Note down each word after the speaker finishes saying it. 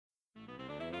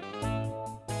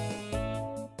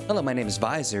Hello, my name is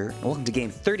Visor, and welcome to game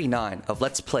 39 of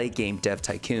Let's Play Game Dev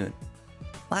Tycoon.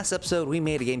 Last episode, we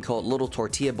made a game called Little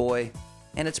Tortilla Boy,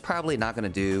 and it's probably not going to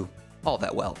do all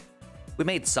that well. We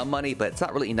made some money, but it's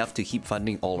not really enough to keep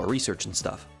funding all our research and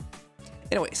stuff.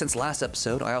 Anyway, since last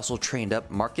episode, I also trained up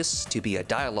Marcus to be a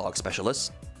dialogue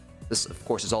specialist. This, of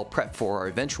course, is all prep for our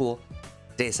eventual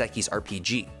Deus Ex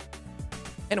RPG.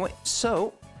 Anyway,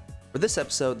 so, for this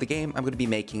episode, the game I'm going to be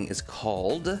making is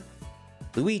called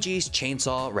Luigi's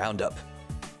Chainsaw Roundup.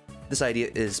 This idea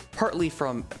is partly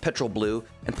from Petrol Blue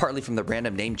and partly from the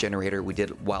random name generator we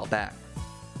did a while back.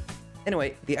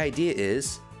 Anyway, the idea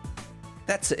is,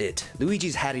 that's it.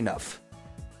 Luigi's had enough.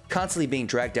 Constantly being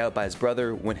dragged out by his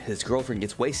brother when his girlfriend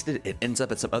gets wasted, it ends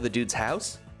up at some other dude's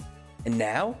house. And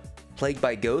now, plagued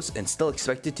by ghosts and still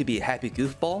expected to be a happy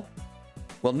goofball?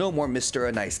 Well, no more Mr.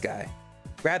 A Nice Guy.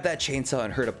 Grab that chainsaw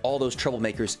and herd up all those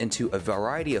troublemakers into a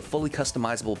variety of fully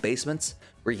customizable basements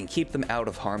where you can keep them out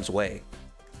of harm's way.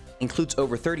 Includes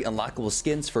over 30 unlockable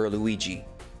skins for Luigi.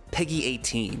 Peggy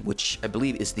 18, which I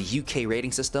believe is the UK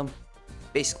rating system.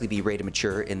 Basically be rated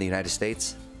mature in the United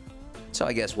States. So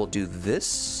I guess we'll do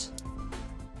this.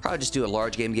 Probably just do a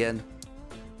large game again.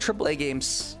 AAA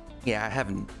games, yeah,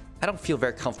 I don't feel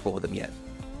very comfortable with them yet.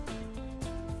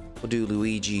 We'll do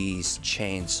Luigi's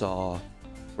Chainsaw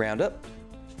Roundup.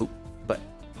 But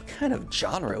what kind of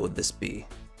genre would this be?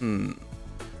 I'm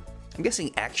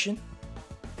guessing action.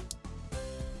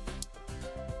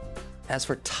 As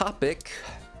for topic,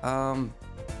 well,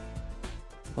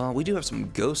 we do have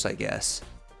some ghosts, I guess.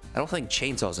 I don't think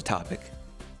chainsaw is a topic.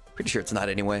 Pretty sure it's not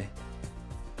anyway.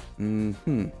 Well,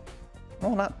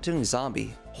 not doing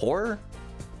zombie. Horror?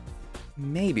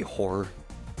 Maybe horror.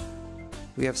 Do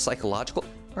we have psychological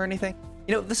or anything?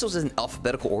 You know, if this was in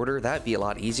alphabetical order, that'd be a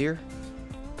lot easier.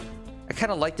 I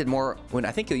kind of liked it more when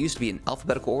I think it used to be in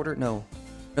alphabetical order. No,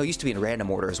 it used to be in random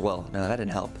order as well. No, that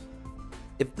didn't help.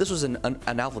 If this was in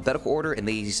an alphabetical order and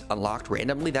these unlocked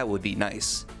randomly, that would be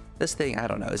nice. This thing, I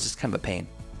don't know, it's just kind of a pain.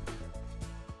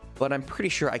 But I'm pretty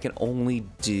sure I can only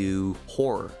do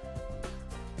horror.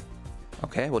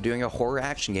 Okay, well, doing a horror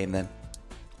action game then.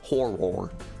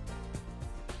 Horror.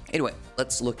 Anyway,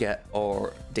 let's look at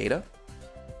our data.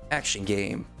 Action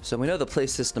game. So we know the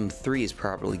PlayStation 3 is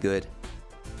probably good.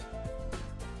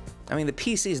 I mean, the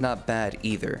PC is not bad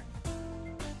either.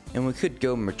 And we could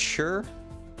go mature.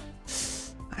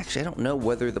 Actually, I don't know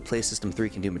whether the PlayStation 3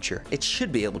 can do mature. It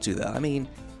should be able to, though. I mean,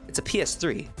 it's a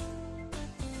PS3.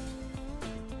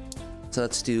 So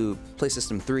let's do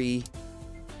PlayStation 3,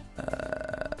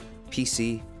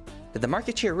 PC. Did the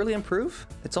market share really improve?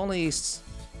 It's only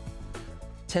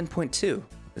 10.2.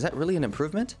 Is that really an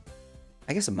improvement?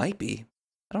 I guess it might be.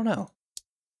 I don't know.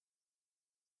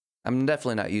 I'm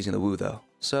definitely not using the Wii, though.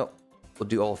 So we'll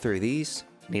do all three of these.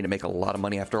 Need to make a lot of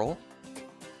money after all.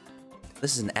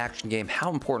 This is an action game.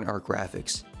 How important are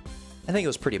graphics? I think it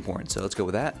was pretty important, so let's go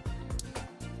with that.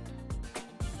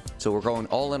 So we're going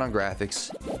all in on graphics.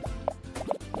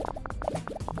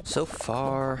 So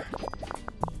far,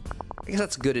 I guess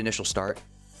that's a good initial start.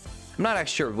 I'm not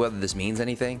actually sure whether this means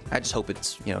anything. I just hope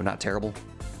it's, you know, not terrible.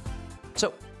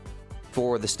 So,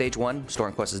 for the stage 1,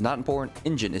 story quest is not important.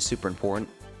 Engine is super important.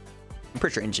 I'm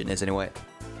pretty sure engine is anyway.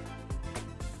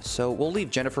 So we'll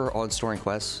leave Jennifer on story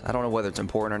quests. I don't know whether it's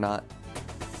important or not.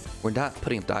 We're not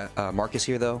putting Marcus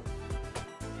here though.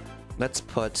 Let's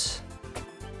put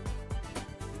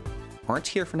Aren't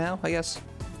here for now, I guess.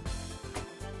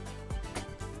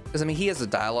 Because I mean, he is a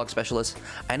dialogue specialist.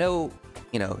 I know,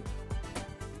 you know,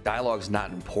 dialogue's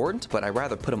not important, but I'd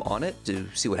rather put him on it to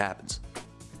see what happens.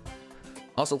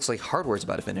 Also, looks like hardware's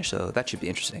about to finish, so that should be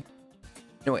interesting.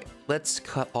 Anyway, let's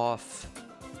cut off.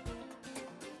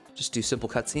 Just do simple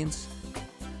cutscenes.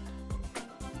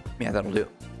 Yeah, that'll do.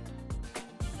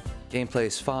 Gameplay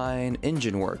is fine.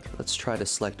 Engine work. Let's try to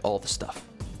select all the stuff.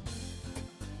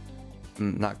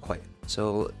 Not quite.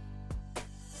 So,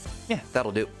 yeah,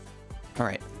 that'll do. All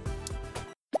right.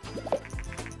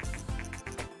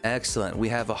 Excellent. We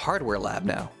have a hardware lab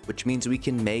now, which means we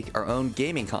can make our own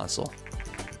gaming console.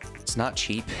 It's not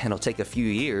cheap, and it'll take a few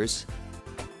years.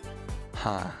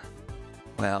 Huh.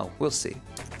 Well, we'll see.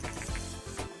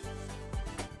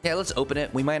 Yeah, let's open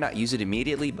it. We might not use it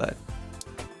immediately, but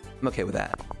I'm okay with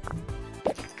that.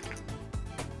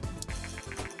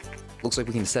 Looks like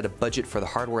we can set a budget for the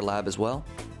hardware lab as well.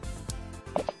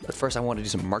 But first, I want to do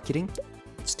some marketing.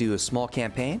 Let's do a small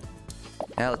campaign.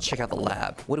 Now let's check out the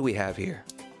lab. What do we have here?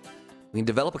 We can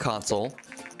develop a console.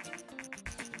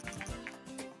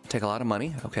 Take a lot of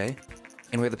money, okay.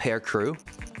 And we have to pay our crew.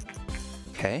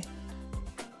 Okay.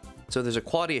 So there's a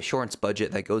quality assurance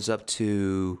budget that goes up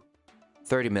to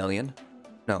 30 million.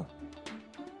 No.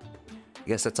 I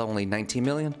guess that's only 19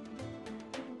 million.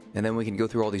 And then we can go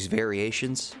through all these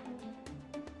variations.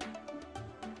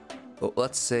 Well,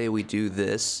 let's say we do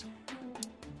this.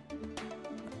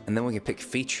 And then we can pick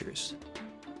features.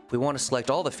 If we want to select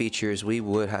all the features, we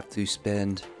would have to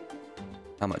spend...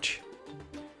 how much?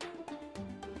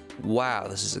 Wow,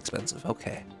 this is expensive.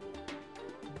 Okay.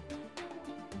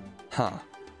 Huh.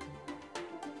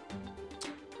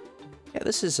 Yeah,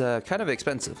 this is kind of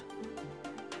expensive.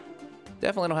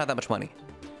 Definitely don't have that much money.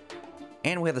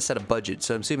 And we have to set a budget,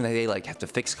 so I'm assuming that they like have to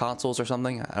fix consoles or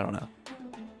something. I don't know.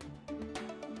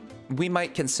 We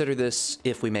might consider this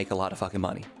if we make a lot of fucking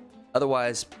money.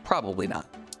 Otherwise, probably not.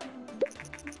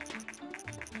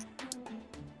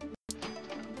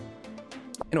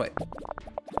 Anyway,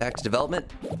 back to development.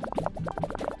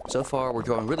 So far, we're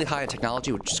going really high in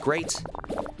technology, which is great.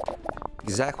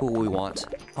 Exactly what we want.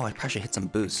 Oh, I probably should hit some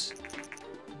boosts.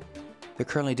 They're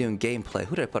currently doing gameplay.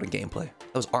 Who did I put in gameplay?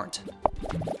 Those aren't.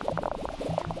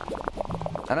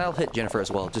 And I'll hit Jennifer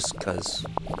as well, just because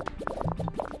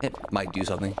it might do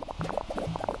something.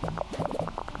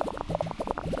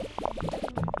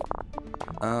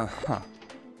 Huh.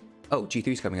 Oh,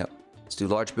 G3's coming up. Let's do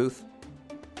large booth.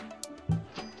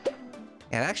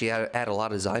 And actually add a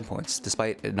lot of design points,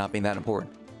 despite it not being that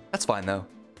important. That's fine, though.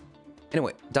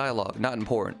 Anyway, dialogue, not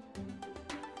important.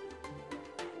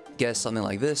 Guess something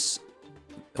like this.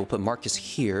 We'll put Marcus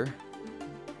here.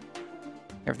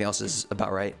 Everything else is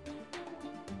about right.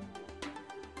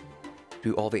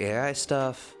 Do all the AI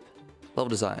stuff. Level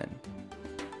design.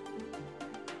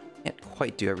 Can't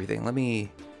quite do everything. Let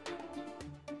me...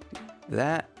 do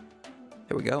that.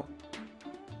 There we go.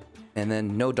 And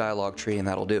then no dialogue tree, and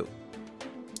that'll do.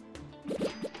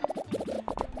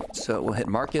 So we'll hit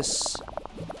Marcus.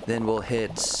 Then we'll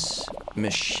hit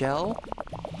Michelle.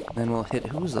 Then we'll hit...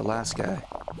 who's the last guy?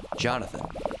 Jonathan.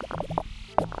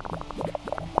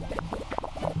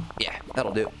 Yeah,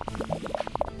 that'll do.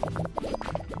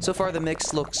 So far, the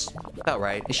mix looks about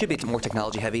right. It should be more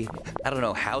technology heavy. I don't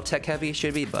know how tech heavy it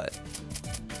should be, but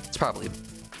it's probably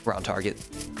around target.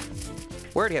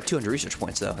 We already have 200 research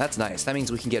points, though. That's nice. That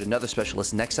means we can get another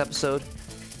specialist next episode.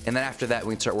 And then after that,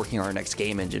 we can start working on our next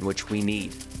game engine, which we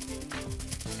need.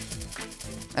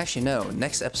 Actually, no.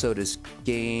 Next episode is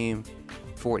game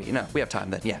 40. No, we have time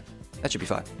then. Yeah, that should be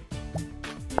fine.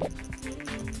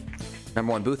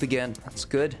 Number 1 booth again. That's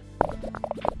good.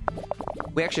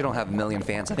 We actually don't have a million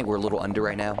fans. I think we're a little under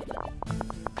right now.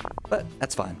 But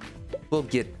that's fine. We'll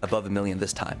get above 1 million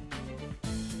this time.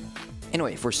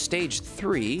 Anyway, for stage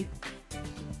 3,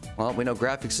 well, we know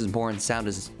graphics is important, sound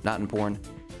is not important,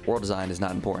 world design is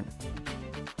not important.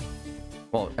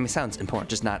 Well, I mean, sound's important,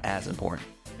 just not as important.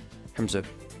 In terms of,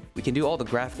 we can do all the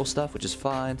graphical stuff, which is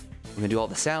fine. We can do all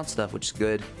the sound stuff, which is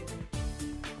good.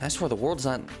 As for the world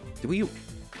design, I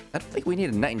don't think we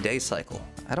need a night and day cycle.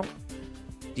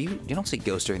 You don't see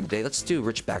ghosts during the day. Let's do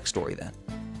rich backstory then.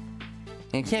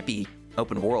 And it can't be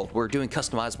open world. We're doing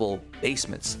customizable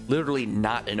basements. Literally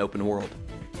not an open world.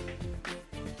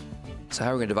 So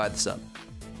how are we gonna divide this up?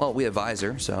 Well, we have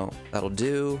visor, so that'll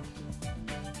do.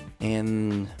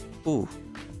 And, ooh,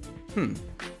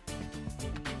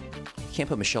 can't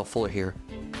put Michelle Fuller here.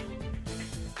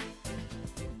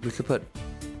 We could put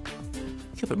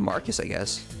Marcus, I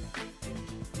guess.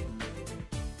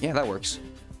 Yeah, that works.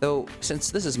 Though,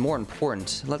 since this is more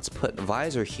important, let's put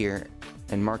visor here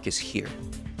and Marcus here.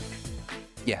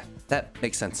 Yeah, that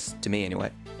makes sense to me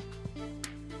anyway.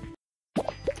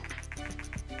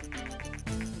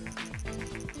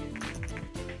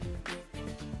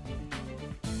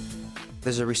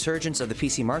 There's a resurgence of the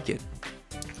PC market.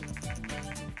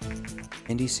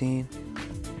 Indie scene.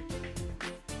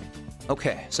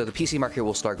 Okay, so the PC market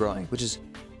will start growing, which is,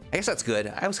 I guess that's good.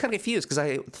 I was kind of confused because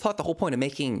I thought the whole point of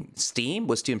making Steam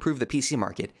was to improve the PC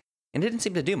market, and it didn't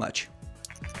seem to do much.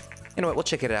 Anyway, we'll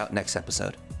check it out next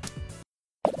episode.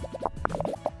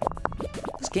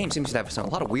 This game seems to have a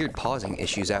lot of weird pausing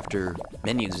issues after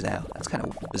menus now. That's kind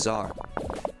of bizarre.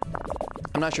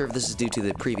 I'm not sure if this is due to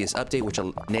the previous update, which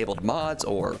enabled mods,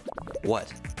 or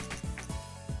what.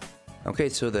 Okay,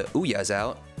 so the Ouya's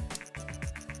out.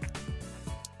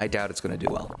 I doubt it's going to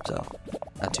do well, so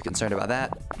not too concerned about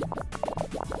that.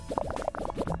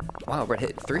 Wow, Red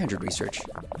hit 300 research.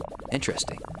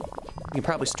 Interesting. We can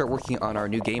probably start working on our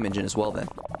new game engine as well then.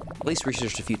 At least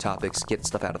research a few topics, get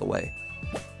stuff out of the way.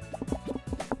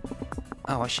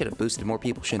 Oh, I should have boosted more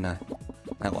people, shouldn't I?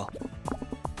 Oh well.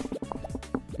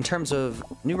 In terms of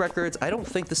new records, I don't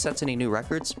think this sets any new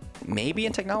records. Maybe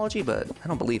in technology, but I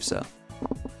don't believe so.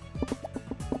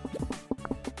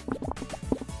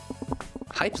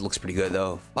 Hype looks pretty good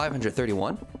though.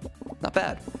 531. Not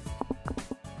bad.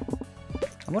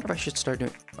 I wonder if I should start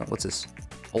doing... Oh, what's this?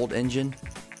 Old engine?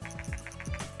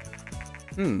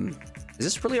 Is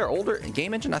this really our older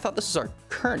game engine? I thought this was our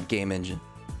current game engine.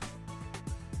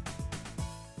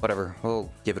 Whatever, we'll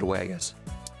give it away, I guess.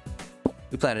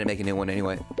 We planned to make a new one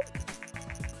anyway.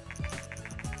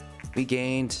 We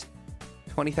gained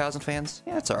 20,000 fans.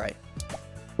 Yeah, that's alright.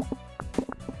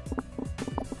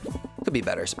 Could be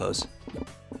better, I suppose.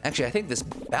 Actually, I think this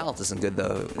balance isn't good,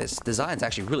 though. This design's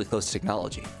actually really close to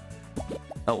technology.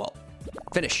 Oh well.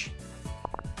 Finish.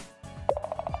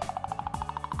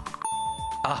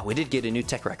 Ah, we did get a new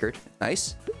tech record.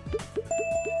 Nice.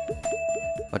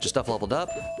 Bunch of stuff leveled up.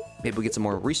 Maybe we get some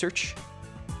more research.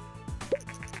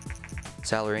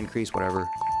 Salary increase, whatever.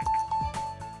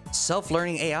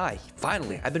 Self-learning AI.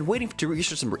 Finally, I've been waiting to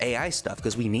research some AI stuff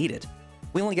because we need it.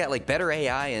 We only got like better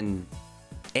AI and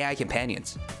AI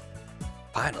companions.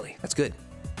 Finally, that's good.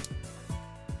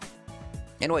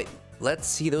 And wait, let's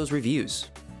see those reviews.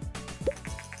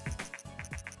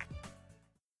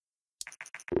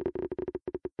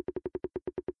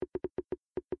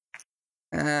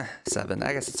 Seven.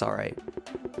 I guess it's all right.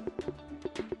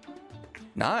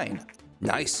 9.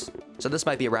 Nice. So this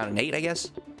might be around an 8, I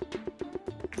guess.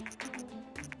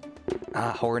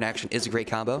 Horror and action is a great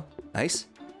combo. Nice.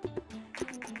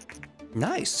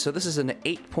 Nice. So this is an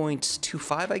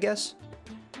 8.25, I guess.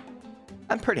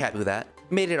 I'm pretty happy with that.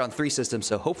 Made it on 3 systems,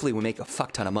 so hopefully we make a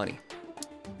fuck ton of money.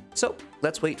 So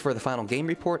let's wait for the final game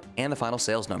report and the final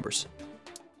sales numbers.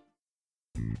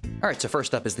 Alright, so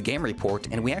first up is the game report,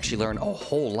 and we actually learned a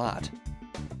whole lot.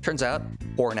 Turns out,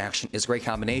 horror and action is a great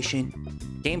combination,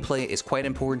 gameplay is quite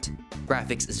important,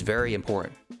 graphics is very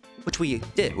important, which we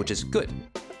did, which is good.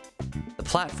 The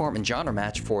platform and genre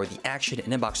match for the action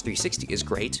and Inbox 360 is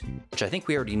great, which I think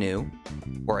we already knew,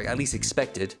 or at least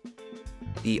expected.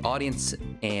 The audience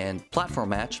and platform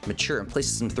match, mature, and Play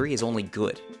System 3 is only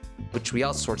good, which we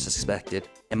all sorts of expected,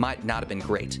 and might not have been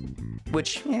great.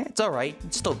 Which, it's alright,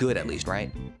 it's still good at least,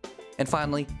 right? And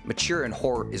finally, mature and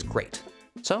horror is great.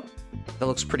 So, that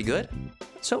looks pretty good.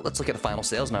 So let's look at the final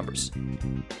sales numbers.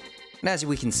 And as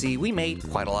we can see, we made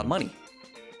quite a lot of money.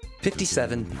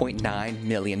 $57.9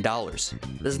 million. This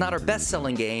is not our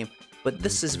best-selling game, but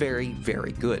this is very,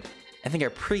 very good. I think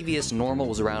our previous normal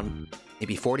was around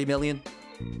maybe 40 million.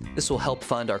 This will help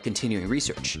fund our continuing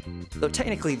research. Though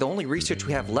technically, the only research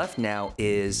we have left now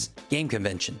is game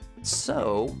convention.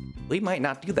 So, we might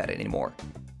not do that anymore.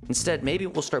 Instead, maybe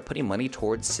we'll start putting money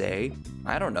towards, say,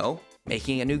 I don't know,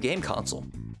 making a new game console.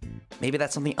 Maybe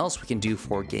that's something else we can do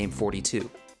for Game 42.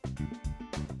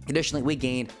 Additionally, we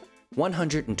gained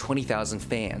 120,000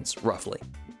 fans, roughly.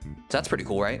 So that's pretty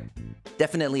cool, right?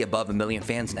 Definitely above 1 million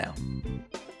fans now.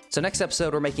 So next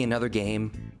episode, we're making another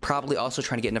game, probably also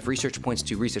trying to get enough research points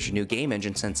to research a new game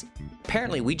engine, since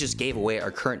apparently we just gave away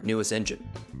our current newest engine.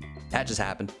 That just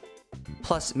happened.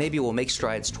 Plus, maybe we'll make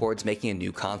strides towards making a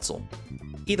new console.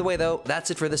 Either way though, that's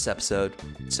it for this episode.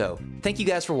 So, thank you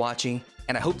guys for watching,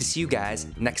 and I hope to see you guys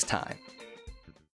next time.